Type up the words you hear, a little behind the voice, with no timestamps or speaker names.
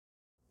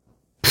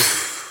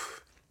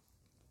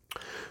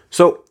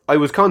So I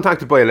was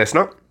contacted by a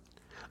listener.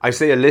 I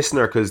say a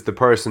listener because the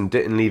person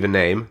didn't leave a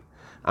name.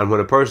 And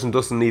when a person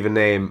doesn't leave a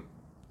name,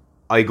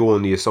 I go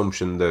on the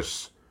assumption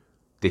that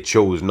they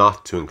chose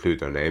not to include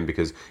their name,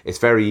 because it's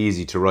very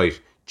easy to write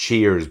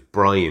 "Cheers,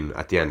 Brian"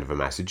 at the end of a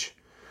message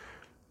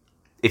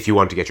if you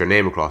want to get your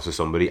name across to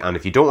somebody. And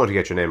if you don't want to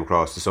get your name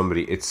across to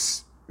somebody,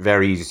 it's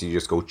very easy to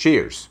just go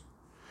 "Cheers."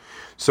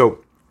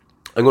 So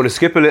I'm going to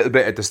skip a little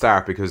bit at the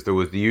start because there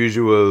was the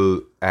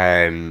usual,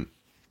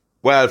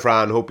 well,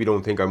 Fran, hope you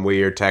don't think I'm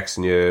weird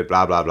texting you,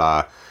 blah, blah,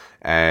 blah.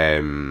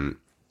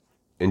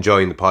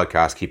 Enjoying the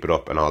podcast, keep it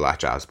up and all that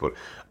jazz. But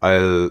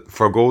I'll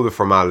forgo the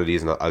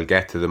formalities and I'll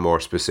get to the more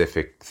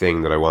specific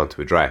thing that I want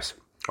to address,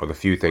 or the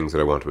few things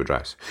that I want to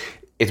address.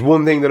 It's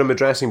one thing that I'm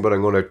addressing, but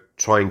I'm going to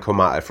try and come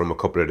at it from a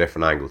couple of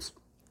different angles.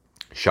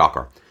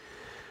 Shocker.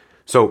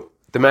 So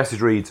the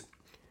message reads,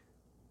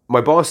 my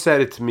boss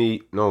said it to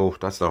me. No,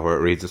 that's not where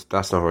it reads.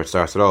 That's not where it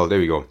starts at all. There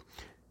we go.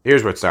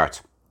 Here's where it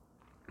starts.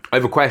 I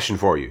have a question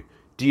for you.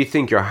 Do you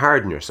think you're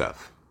hard on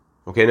yourself?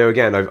 Okay, now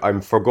again,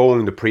 I'm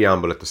foregoing the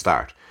preamble at the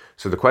start.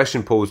 So the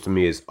question posed to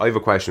me is, I have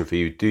a question for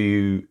you. Do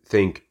you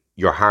think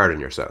you're hard on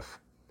yourself?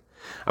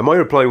 And my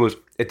reply was,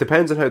 it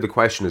depends on how the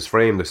question is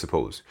framed, I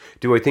suppose.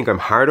 Do I think I'm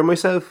hard on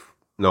myself?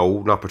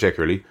 No, not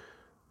particularly.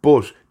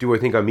 But do I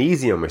think I'm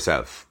easy on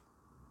myself?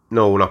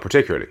 No, not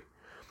particularly.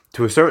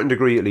 To a certain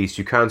degree, at least,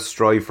 you can't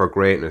strive for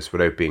greatness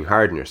without being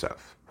hard on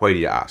yourself. Why do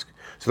you ask?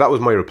 So that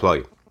was my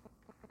reply.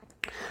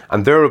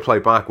 And their reply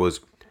back was,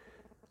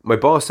 my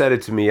boss said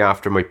it to me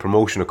after my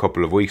promotion a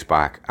couple of weeks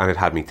back, and it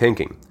had me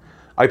thinking.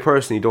 I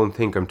personally don't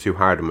think I'm too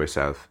hard on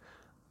myself,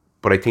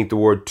 but I think the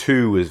word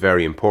 "too" is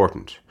very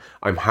important.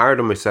 I'm hard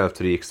on myself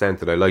to the extent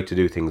that I like to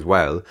do things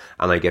well,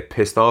 and I get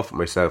pissed off at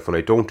myself when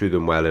I don't do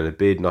them well in a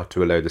bid not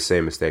to allow the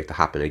same mistake to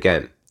happen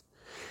again.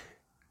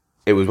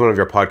 It was one of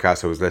your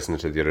podcasts I was listening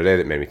to the other day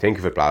that made me think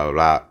of it, blah, blah,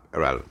 blah,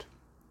 irrelevant.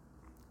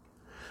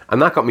 And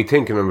that got me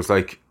thinking, and was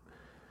like,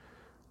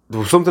 there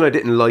was something I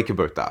didn't like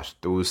about that.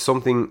 There was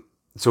something.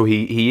 So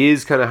he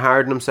is kind of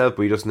hard on himself,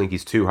 but he doesn't think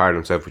he's too hard on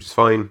himself, which is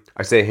fine.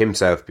 I say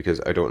himself because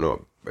I don't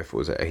know if it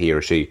was a he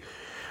or she.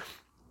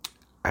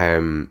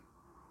 But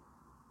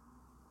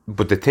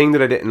the thing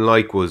that I didn't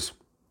like was,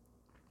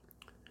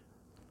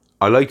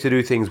 I like to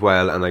do things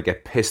well and I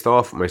get pissed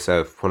off at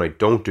myself when I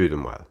don't do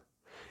them well,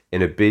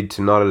 in a bid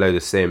to not allow the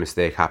same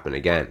mistake happen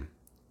again.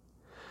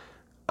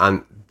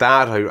 And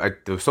that,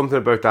 there was something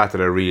about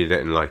that I really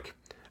didn't like.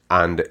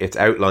 And it's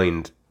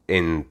outlined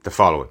in the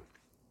following.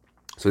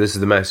 So this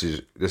is the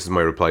message, this is my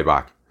reply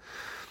back.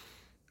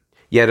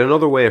 Yet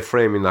another way of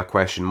framing that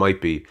question might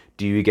be,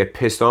 do you get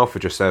pissed off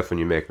at yourself when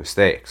you make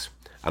mistakes?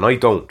 And I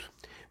don't.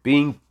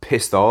 Being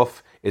pissed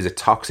off is a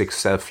toxic,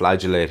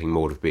 self-flagellating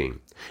mode of being.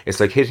 It's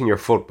like hitting your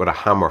foot with a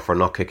hammer for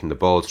not kicking the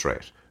ball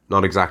straight.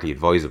 Not exactly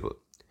advisable.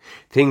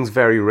 Things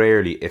very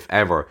rarely, if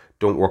ever,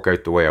 don't work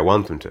out the way I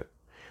want them to.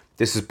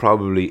 This is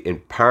probably, in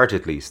part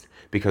at least,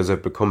 because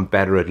I've become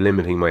better at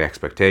limiting my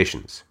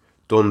expectations.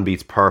 Done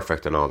beats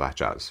perfect and all that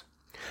jazz.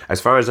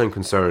 As far as I'm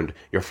concerned,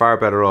 you're far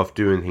better off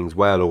doing things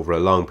well over a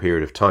long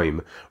period of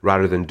time,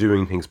 rather than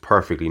doing things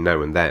perfectly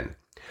now and then.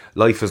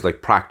 Life is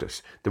like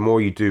practice. The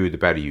more you do, the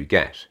better you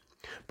get.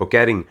 But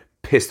getting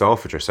pissed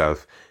off at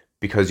yourself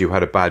because you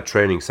had a bad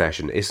training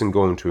session isn't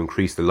going to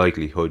increase the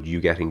likelihood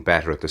you getting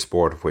better at the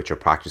sport of which you're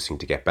practicing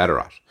to get better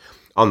at.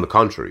 On the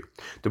contrary,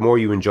 the more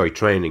you enjoy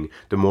training,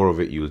 the more of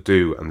it you'll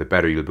do and the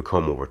better you'll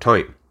become over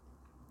time.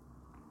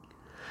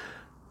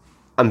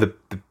 And the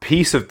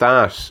piece of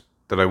that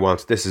I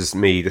want, this is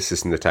me, this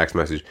isn't the text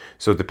message.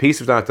 So the piece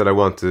of that I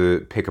want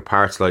to pick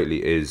apart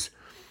slightly is,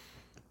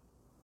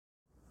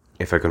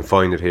 if I can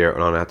find it here,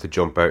 and I have to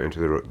jump out into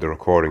the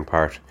recording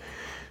part.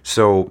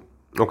 So,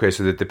 okay,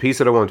 so the piece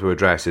that I want to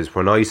address is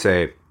when I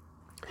say,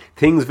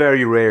 things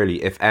very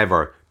rarely, if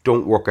ever,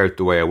 don't work out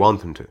the way I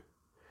want them to.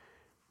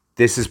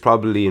 This is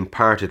probably in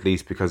part at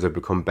least because I've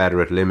become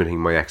better at limiting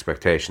my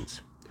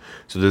expectations.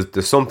 So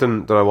there's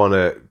something that I want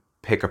to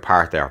pick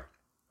apart there.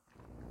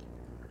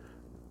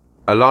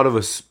 A lot of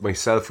us,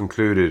 myself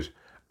included,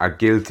 are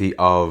guilty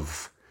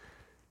of,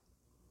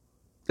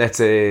 let's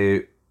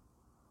say,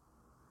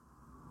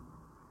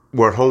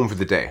 we're home for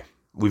the day.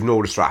 We've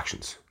no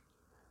distractions.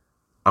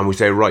 And we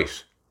say,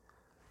 right.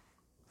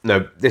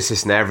 Now, this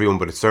isn't everyone,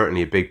 but it's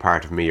certainly a big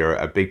part of me, or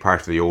a big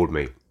part of the old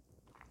me.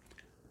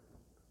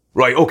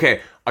 Right,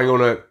 okay, I'm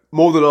going to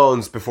mow the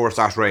lawns before it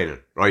starts raining,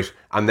 right?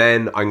 And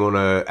then I'm going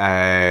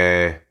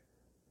to,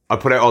 I'll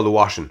put out all the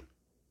washing.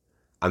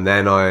 And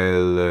then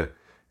I'll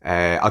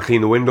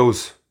clean the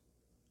windows.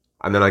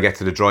 And then I'll get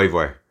to the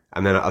driveway.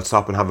 And then I'll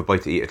stop and have a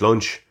bite to eat at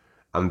lunch.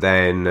 And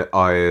then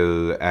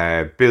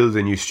I'll build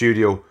a new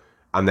studio.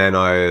 And then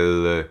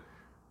I'll,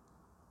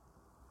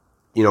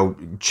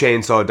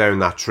 chainsaw down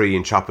that tree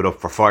and chop it up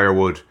for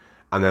firewood.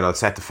 And then I'll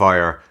set the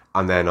fire.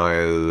 And then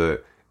I'll,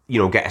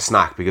 get a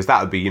snack, because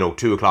that'll be,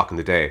 2 o'clock in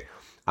the day.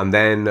 And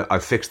then I'll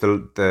fix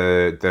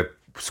the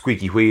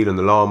squeaky wheel and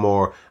the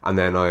lawnmower. And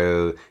then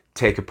I'll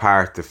take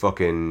apart the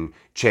fucking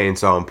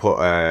chainsaw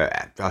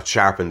and I'll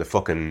sharpen the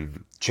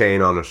fucking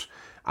chain on it.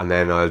 and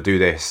then I'll do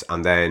this,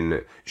 and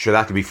then sure,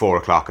 that'll be 4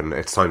 o'clock, and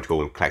it's time to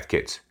go and collect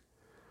kids.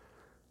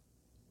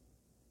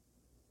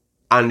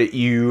 And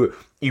you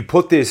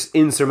put this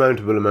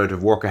insurmountable amount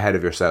of work ahead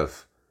of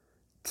yourself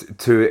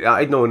to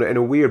I don't know, in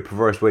a weird,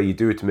 perverse way, you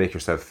do it to make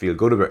yourself feel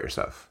good about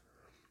yourself.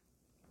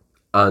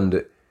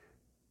 And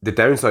the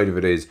downside of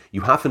it is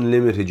you haven't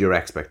limited your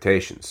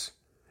expectations.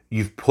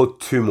 You've put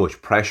too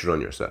much pressure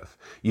on yourself.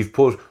 You've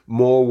put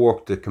more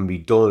work that can be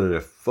done in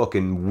a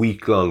fucking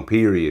week-long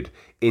period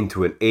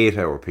into an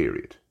 8-hour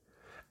period.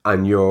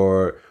 And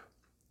you're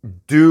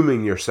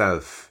dooming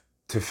yourself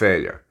to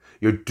failure.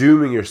 You're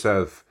dooming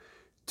yourself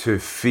to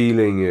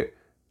feeling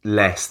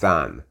less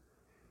than.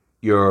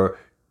 You're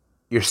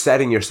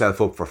setting yourself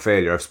up for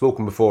failure. I've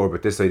spoken before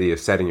about this idea of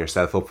setting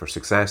yourself up for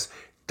success.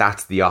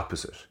 That's the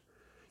opposite.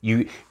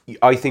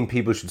 I think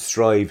people should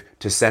strive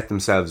to set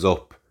themselves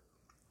up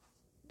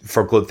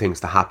for good things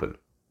to happen.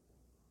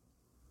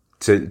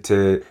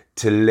 To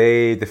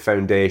lay the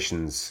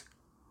foundations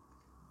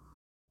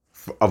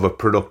of a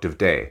productive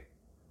day.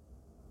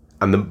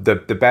 And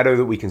the better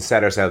that we can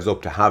set ourselves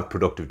up to have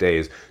productive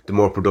days, the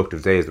more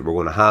productive days that we're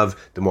going to have,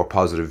 the more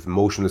positive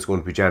emotion that's going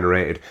to be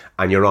generated,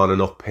 and you're on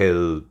an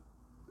uphill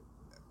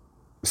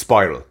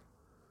spiral.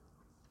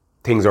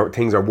 Things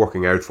are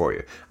working out for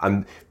you.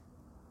 And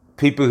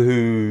people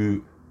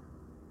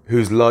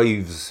whose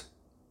lives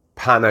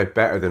pan out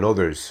better than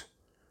others,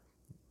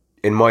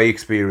 in my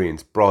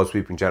experience, broad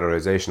sweeping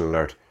generalization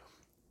alert,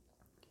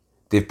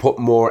 they've put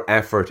more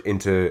effort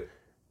into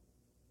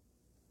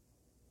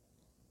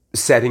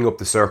setting up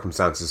the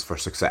circumstances for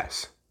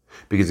success.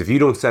 Because if you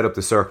don't set up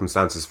the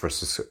circumstances for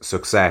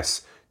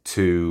success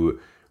to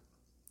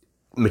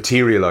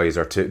materialize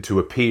or to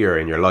appear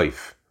in your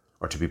life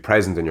or to be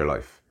present in your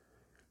life,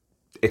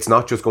 it's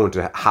not just going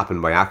to happen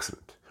by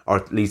accident, or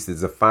at least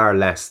there's a far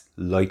less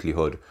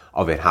likelihood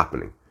of it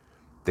happening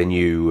than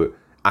you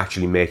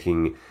actually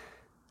making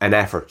an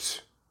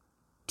effort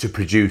to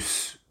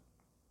produce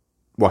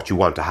what you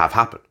want to have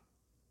happen.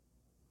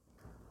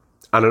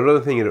 And another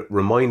thing it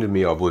reminded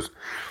me of was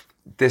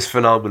this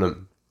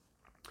phenomenon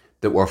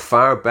that we're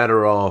far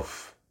better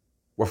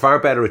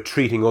at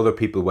treating other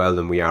people well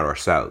than we are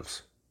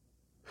ourselves.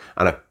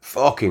 And a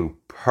fucking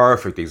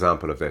perfect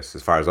example of this,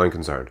 as far as I'm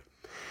concerned,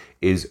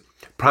 is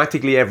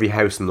practically every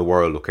house in the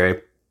world,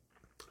 okay,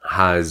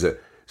 has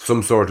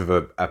some sort of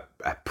a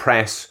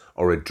press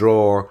or a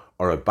drawer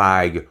or a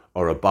bag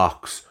or a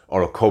box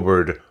or a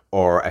cupboard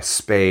or a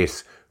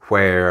space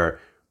where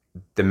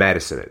the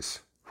medicine is,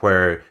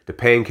 where the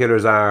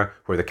painkillers are,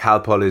 where the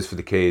Calpol is for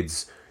the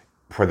kids,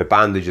 where the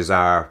bandages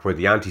are, where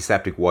the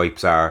antiseptic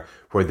wipes are,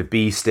 where the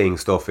bee sting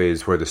stuff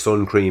is, where the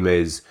sun cream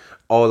is.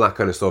 All that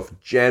kind of stuff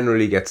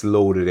generally gets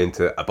loaded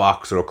into a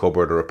box or a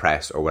cupboard or a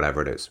press or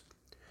whatever it is.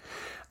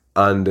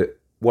 And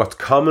what's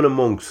common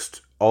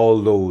amongst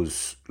all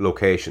those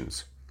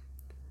locations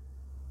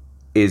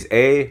is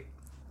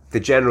the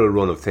general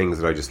run of things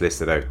that I just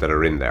listed out that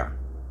are in there.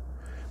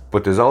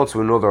 But there's also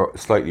another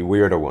slightly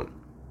weirder one.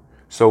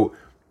 So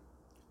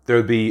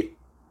there'll be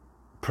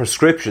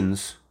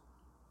prescriptions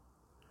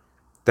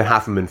that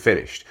haven't been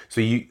finished.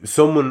 So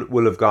someone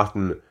will have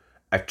gotten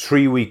a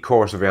 3-week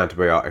course of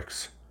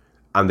antibiotics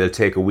and they'll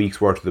take a week's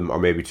worth of them, or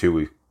maybe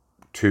 2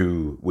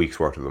 weeks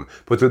worth of them.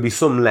 But there'll be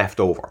some left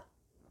over.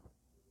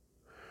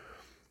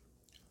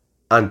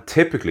 And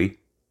typically,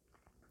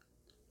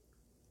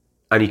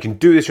 and you can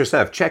do this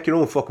yourself, check your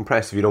own fucking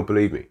press if you don't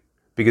believe me.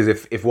 Because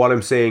if what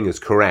I'm saying is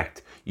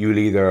correct, you'll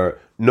either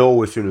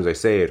know as soon as I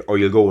say it, or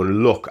you'll go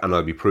and look and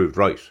I'll be proved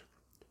right.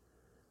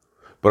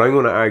 But I'm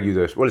going to argue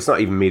that, well, it's not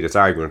even me that's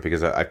arguing,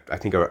 because I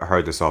think I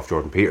heard this off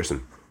Jordan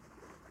Peterson.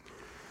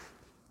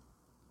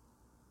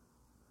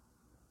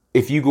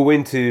 If you go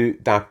into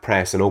that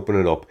press and open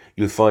it up,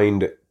 you'll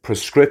find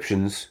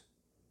prescriptions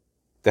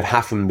that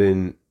haven't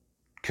been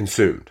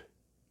consumed.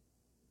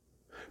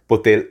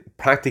 But they'll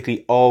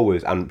practically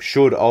always, and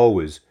should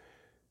always,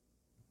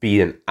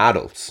 be in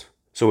adults.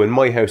 So in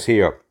my house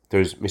here,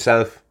 there's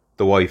myself,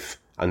 the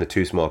wife, and the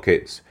 2 small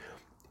kids.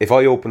 If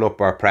I open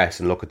up our press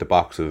and look at the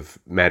box of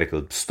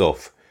medical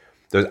stuff,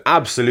 there's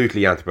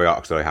absolutely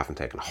antibiotics that I haven't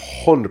taken,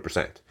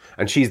 100%.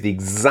 And she's the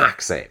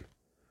exact same.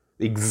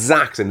 The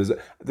exact same.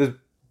 There's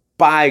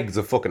bags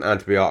of fucking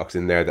antibiotics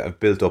in there that have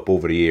built up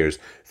over the years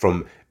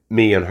from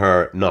me and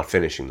her not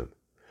finishing them.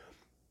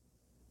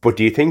 But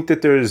do you think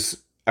that there's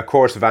a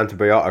course of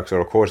antibiotics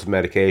or a course of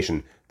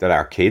medication that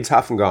our kids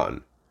haven't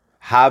gotten?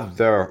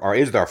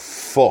 Is there?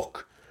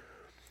 Fuck.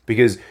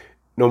 Because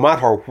no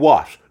matter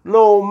what,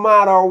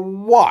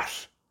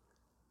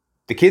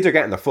 the kids are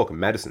getting their fucking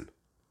medicine.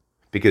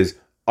 Because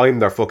I'm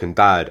their fucking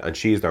dad and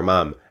she's their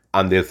mum,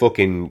 and they'll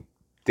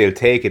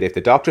take it. If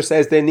the doctor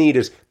says they need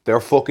it,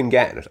 they're fucking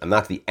getting it. And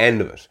that's the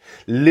end of it.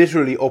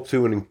 Literally up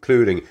to and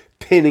including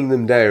pinning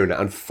them down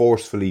and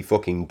forcefully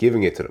fucking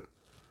giving it to them.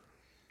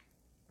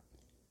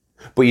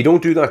 But you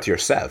don't do that to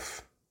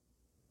yourself.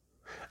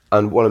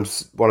 And what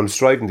I'm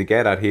striving to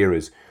get at here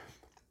is,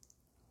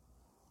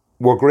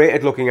 we're great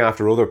at looking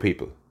after other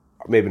people.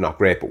 Maybe not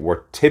great, but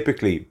we're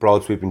typically,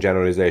 broad sweeping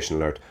generalization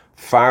alert,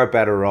 far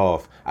better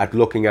off at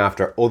looking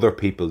after other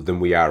people than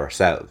we are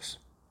ourselves.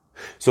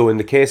 So in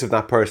the case of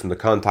that person that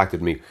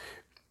contacted me,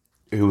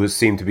 who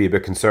seemed to be a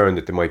bit concerned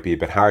that they might be a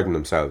bit hard on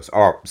themselves,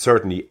 or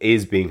certainly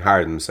is being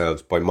hard on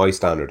themselves by my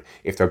standard,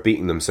 if they're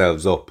beating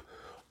themselves up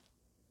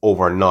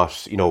over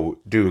not,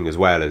 doing as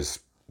well as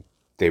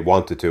they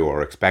wanted to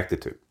or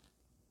expected to.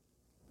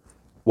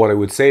 What I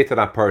would say to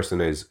that person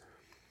is,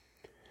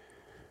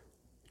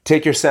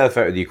 take yourself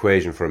out of the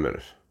equation for a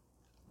minute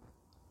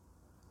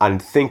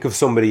and think of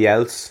somebody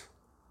else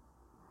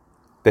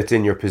that's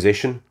in your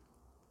position,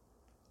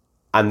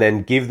 and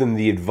then give them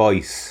the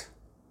advice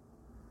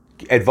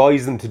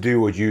them to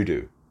do what you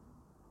do.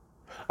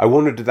 I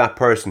wonder, did that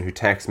person who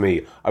texts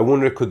me, I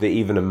wonder could they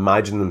even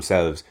imagine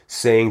themselves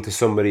saying to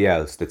somebody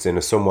else that's in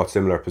a somewhat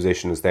similar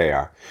position as they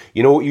are,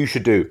 you know what you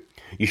should do?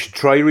 You should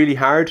try really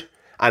hard,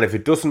 and if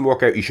it doesn't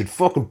work out, you should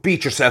fucking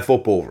beat yourself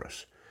up over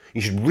it. You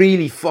should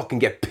really fucking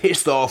get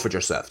pissed off at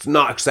yourself. It's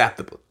not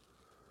acceptable.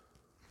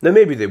 Now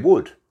maybe they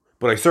would,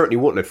 but I certainly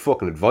wouldn't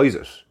fucking advise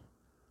it.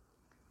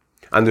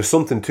 And there's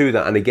something to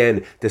that, and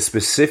again, the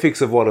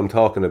specifics of what I'm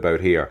talking about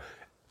here,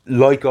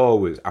 like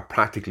always, are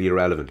practically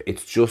irrelevant.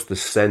 It's just the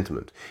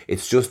sentiment.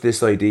 It's just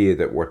this idea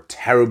that we're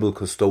terrible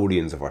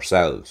custodians of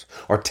ourselves,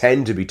 or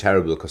tend to be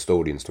terrible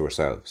custodians to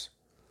ourselves.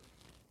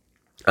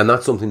 And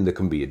that's something that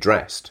can be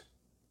addressed.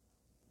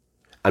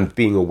 And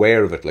being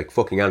aware of it, like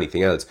fucking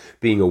anything else,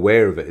 being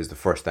aware of it is the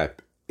first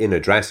step in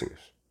addressing it.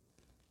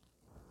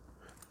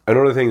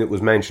 Another thing that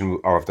was mentioned,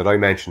 or that I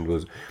mentioned,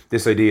 was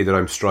this idea that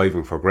I'm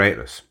striving for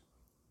greatness.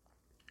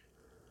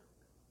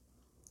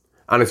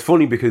 And it's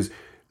funny because,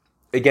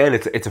 again,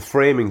 it's a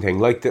framing thing.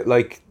 Like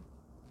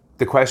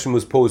the question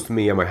was posed to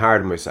me, am I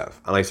hard on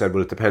myself? And I said,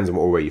 well, it depends on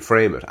what way you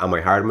frame it. Am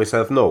I hard on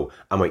myself? No.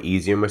 Am I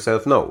easy on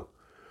myself? No.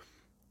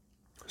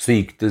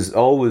 So there's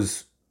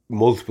always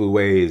multiple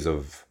ways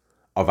of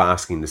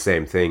asking the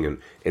same thing. And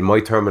in my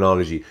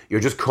terminology, you're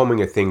just coming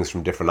at things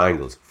from different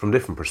angles, from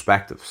different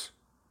perspectives.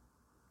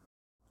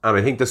 And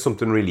I think there's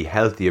something really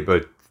healthy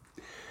about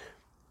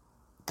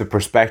the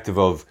perspective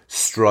of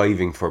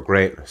striving for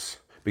greatness.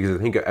 Because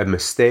I think a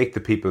mistake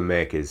that people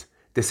make is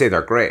they say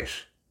they're great.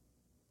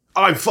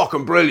 I'm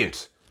fucking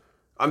brilliant.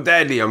 I'm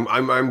deadly. I'm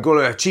going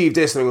to achieve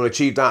this and I'm going to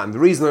achieve that. And the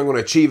reason I'm going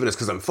to achieve it is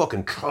because I'm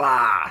fucking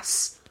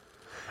class.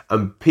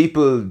 And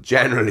people,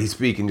 generally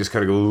speaking, just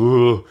kind of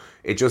go, ugh.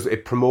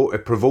 It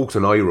provokes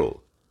an eye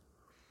roll.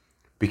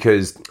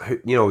 Because,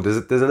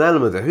 there's an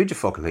element of, who do you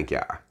fucking think you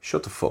are?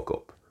 Shut the fuck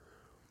up.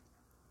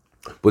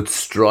 But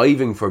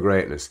striving for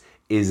greatness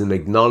is an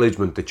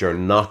acknowledgement that you're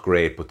not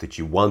great, but that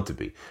you want to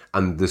be.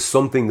 And there's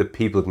something that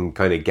people can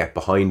kind of get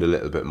behind a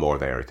little bit more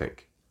there, I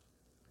think.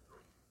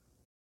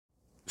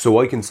 So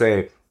I can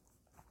say,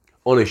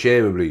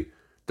 unashamedly,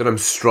 that I'm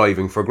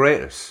striving for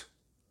greatness.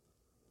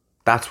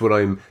 That's what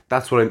I'm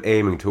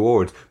aiming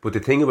towards. But the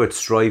thing about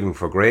striving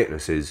for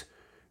greatness is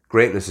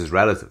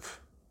relative.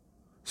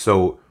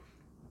 So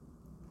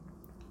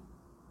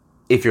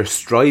if you're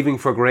striving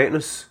for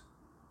greatness,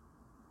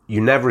 you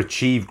never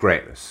achieve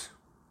greatness.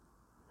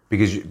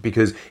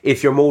 Because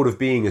if your mode of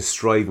being is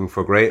striving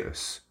for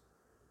greatness,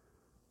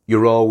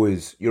 you're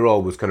always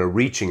kind of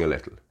reaching a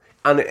little.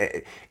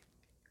 And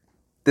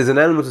there's an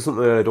element of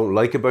something that I don't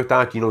like about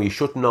that. You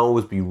shouldn't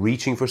always be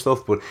reaching for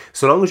stuff, but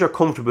so long as you're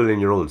comfortable in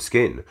your own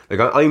skin.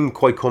 Like I'm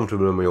quite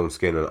comfortable in my own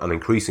skin, and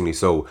increasingly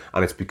so.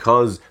 And it's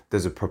because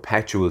there's a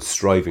perpetual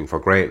striving for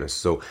greatness.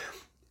 So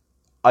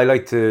I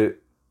like to,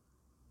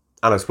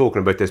 and I've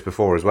spoken about this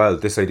before as well,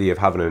 this idea of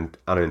having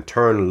an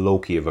internal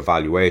locus of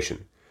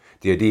evaluation.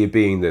 The idea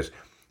being that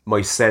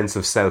my sense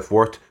of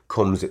self-worth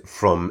comes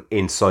from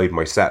inside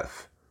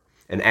myself.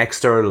 An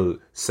external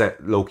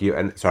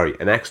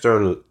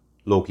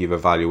locus of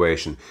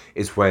evaluation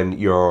is when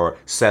your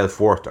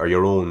self-worth or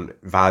your own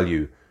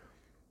value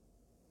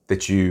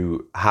that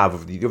you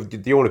have,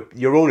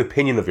 your own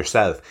opinion of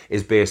yourself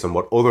is based on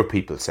what other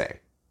people say.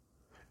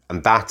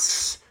 And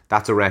that's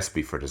a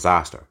recipe for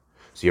disaster.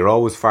 So you're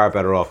always far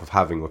better off of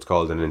having what's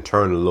called an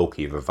internal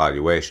locus of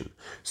evaluation.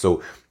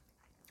 So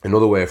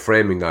another way of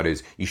framing that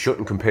is, you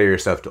shouldn't compare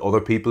yourself to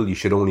other people. You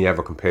should only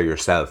ever compare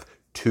yourself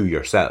to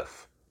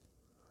yourself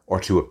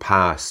or to a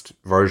past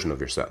version of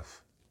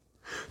yourself.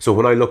 So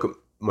when I look at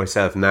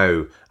myself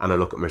now and I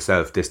look at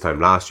myself this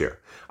time last year,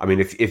 I mean,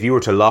 if you were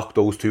to lock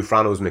those two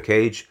Franos in a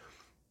cage,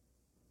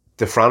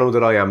 the Frano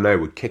that I am now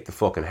would kick the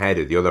fucking head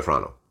of the other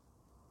Frano.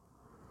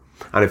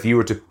 And if you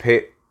were to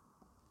pit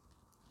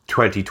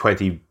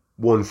 2021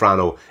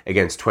 Frano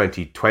against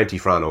 2020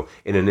 Frano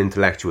in an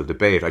intellectual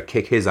debate, I'd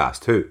kick his ass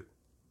too.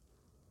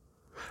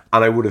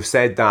 And I would have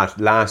said that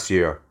last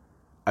year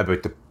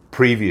about the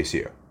previous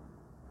year.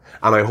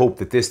 And I hope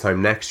that this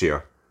time next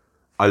year,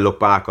 I look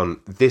back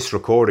on this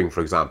recording,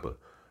 for example,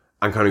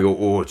 and kind of go,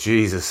 oh,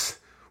 Jesus,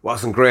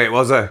 wasn't great,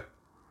 was it?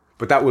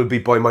 But that will be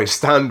by my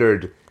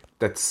standard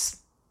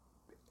that's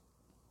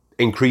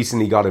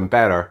increasingly gotten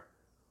better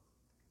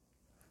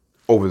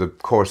over the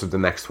course of the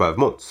next 12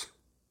 months.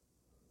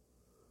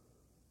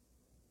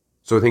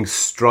 So I think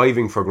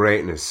striving for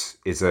greatness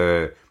is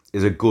a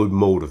good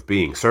mode of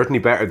being. Certainly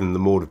better than the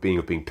mode of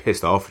being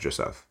pissed off at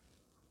yourself.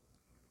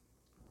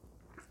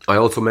 I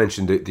also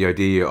mentioned the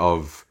idea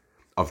of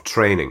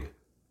training.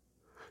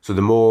 So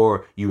the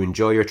more you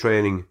enjoy your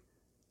training,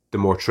 the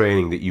more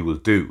training that you will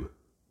do.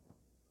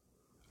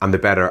 And the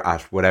better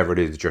at whatever it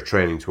is that you're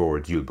training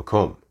towards you'll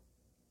become.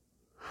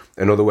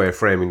 Another way of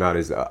framing that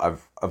is,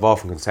 I've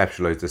often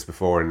conceptualized this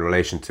before in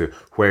relation to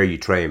where you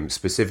train,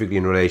 specifically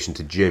in relation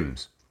to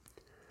gyms.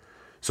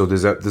 So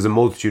there's a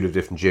multitude of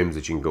different gyms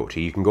that you can go to.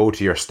 You can go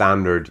to your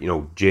standard,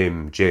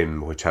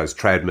 gym, which has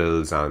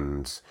treadmills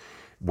and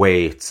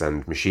weights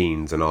and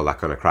machines and all that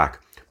kind of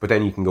crack. But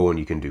then you can go and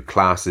you can do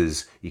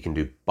classes, you can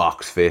do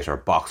box fit or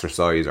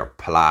boxercise or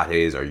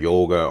Pilates or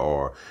yoga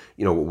or,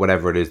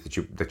 whatever it is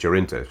that you're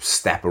into,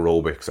 step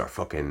aerobics or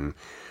fucking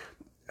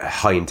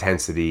high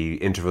intensity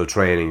interval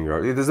training,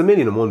 or there's a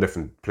million and one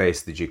different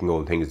places that you can go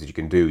and things that you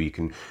can do. You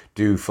can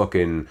do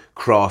fucking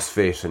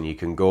CrossFit, and you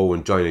can go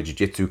and join a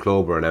jiu-jitsu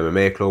club or an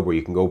MMA club, or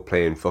you can go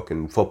playing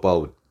fucking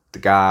football with the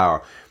guy,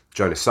 or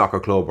join a soccer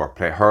club, or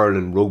play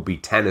hurling, rugby,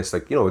 tennis.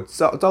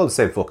 It's all the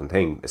same fucking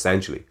thing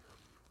essentially.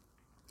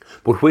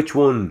 But which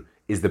one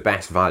is the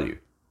best value?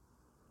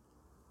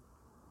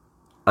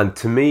 And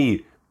to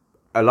me,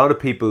 a lot of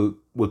people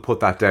will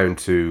put that down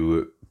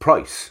to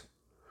price.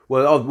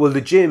 Well,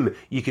 the gym,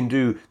 you can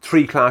do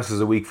 3 classes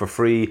a week for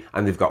free,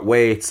 and they've got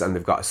weights, and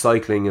they've got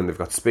cycling, and they've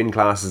got spin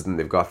classes, and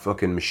they've got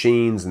fucking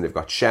machines, and they've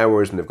got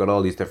showers, and they've got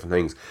all these different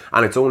things,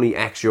 and it's only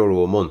X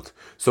euro a month.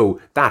 So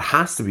that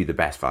has to be the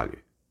best value.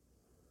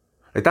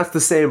 That's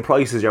the same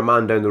price as your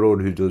man down the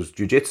road who does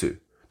jiu-jitsu.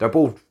 They're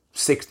both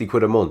 60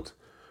 quid a month.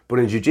 But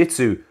in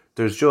jiu-jitsu,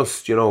 there's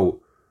just,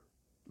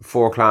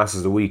 4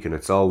 classes a week, and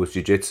it's always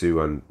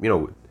jiu-jitsu, and,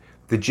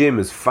 the gym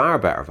is far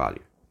better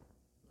value.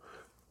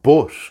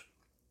 But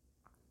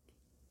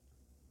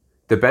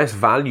the best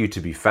value to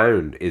be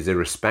found is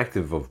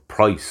irrespective of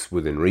price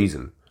within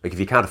reason. If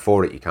you can't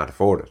afford it, you can't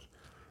afford it.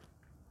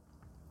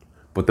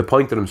 But the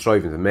point that I'm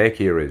striving to make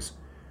here is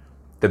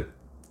the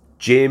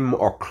gym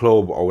or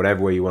club or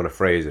whatever way you want to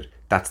phrase it,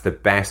 that's the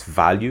best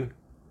value,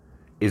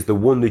 is the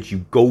one that you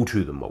go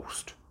to the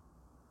most.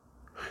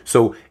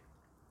 So,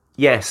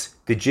 yes,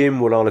 the gym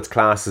with all its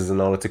classes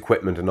and all its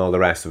equipment and all the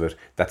rest of it,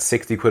 that's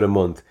 60 quid a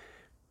month,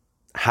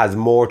 has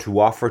more to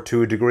offer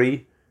to a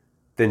degree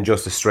than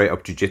just a straight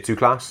up jiu-jitsu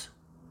class.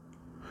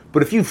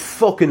 But if you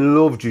fucking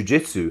love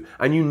jiu-jitsu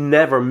and you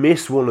never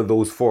miss one of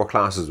those 4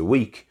 classes a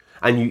week,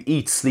 and you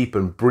eat, sleep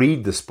and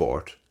breathe the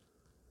sport,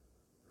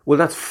 well,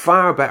 that's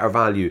far better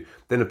value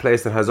than a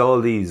place that has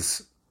all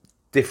these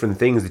different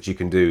things that you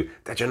can do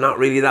that you're not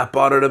really that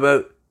bothered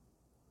about,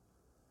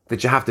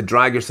 that you have to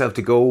drag yourself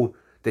to go,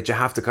 that you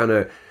have to kind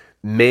of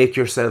make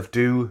yourself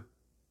do.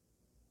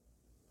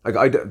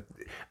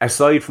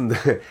 Aside from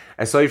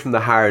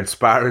the hard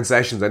sparring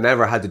sessions, I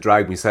never had to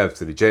drag myself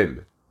to the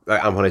gym.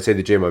 And when I say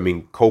the gym, I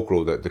mean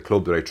Kokoro, the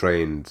club that I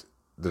trained,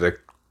 the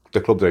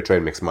club that I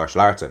trained mixed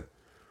martial arts in.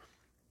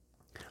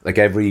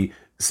 Every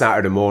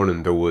Saturday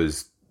morning there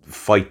was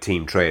fight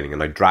team training,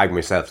 and I dragged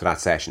myself to that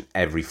session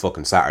every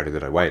fucking Saturday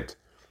that I went.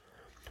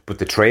 But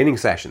the training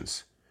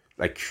sessions,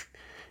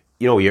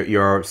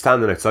 you're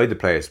standing outside the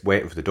place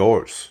waiting for the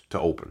doors to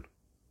open.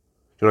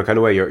 Kind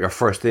of way you're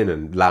first in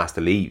and last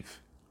to leave.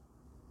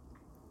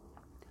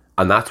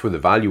 And that's where the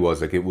value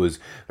was. It was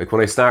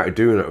when I started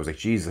doing it, I was like,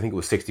 Jesus, I think it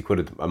was 60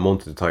 quid a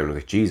month at the time. And I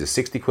was like, Jesus,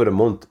 60 quid a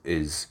month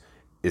is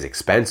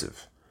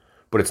expensive.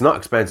 But it's not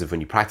expensive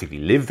when you practically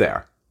live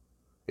there.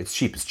 It's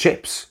cheap as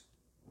chips.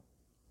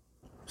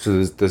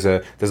 So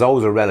there's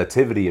always a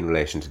relativity in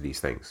relation to these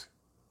things.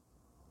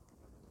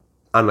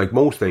 And like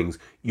most things,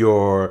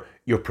 your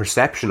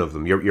perception of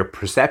them, your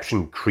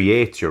perception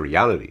creates your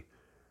reality.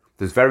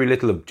 There's very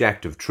little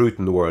objective truth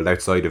in the world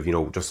outside of,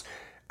 just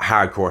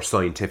hardcore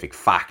scientific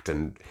fact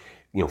and,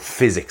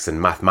 physics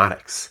and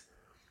mathematics.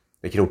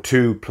 2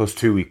 +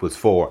 2 =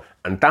 4.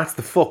 And that's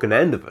the fucking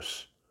end of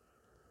it.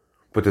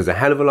 But there's a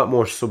hell of a lot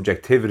more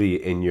subjectivity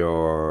in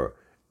your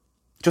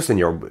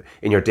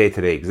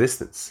day-to-day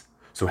existence.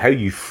 So how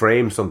you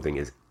frame something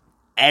is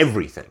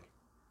everything.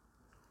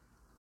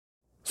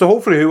 So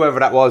hopefully whoever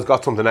that was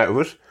got something out of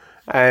it.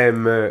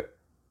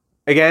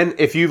 Again,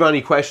 if you've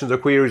any questions or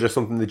queries or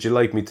something that you'd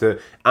like me to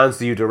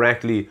answer you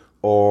directly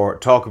or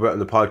talk about in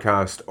the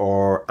podcast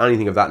or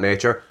anything of that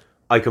nature,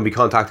 I can be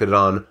contacted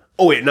on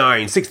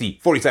 089 60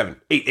 47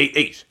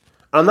 888.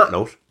 And on that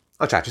note,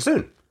 I'll chat to you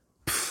soon.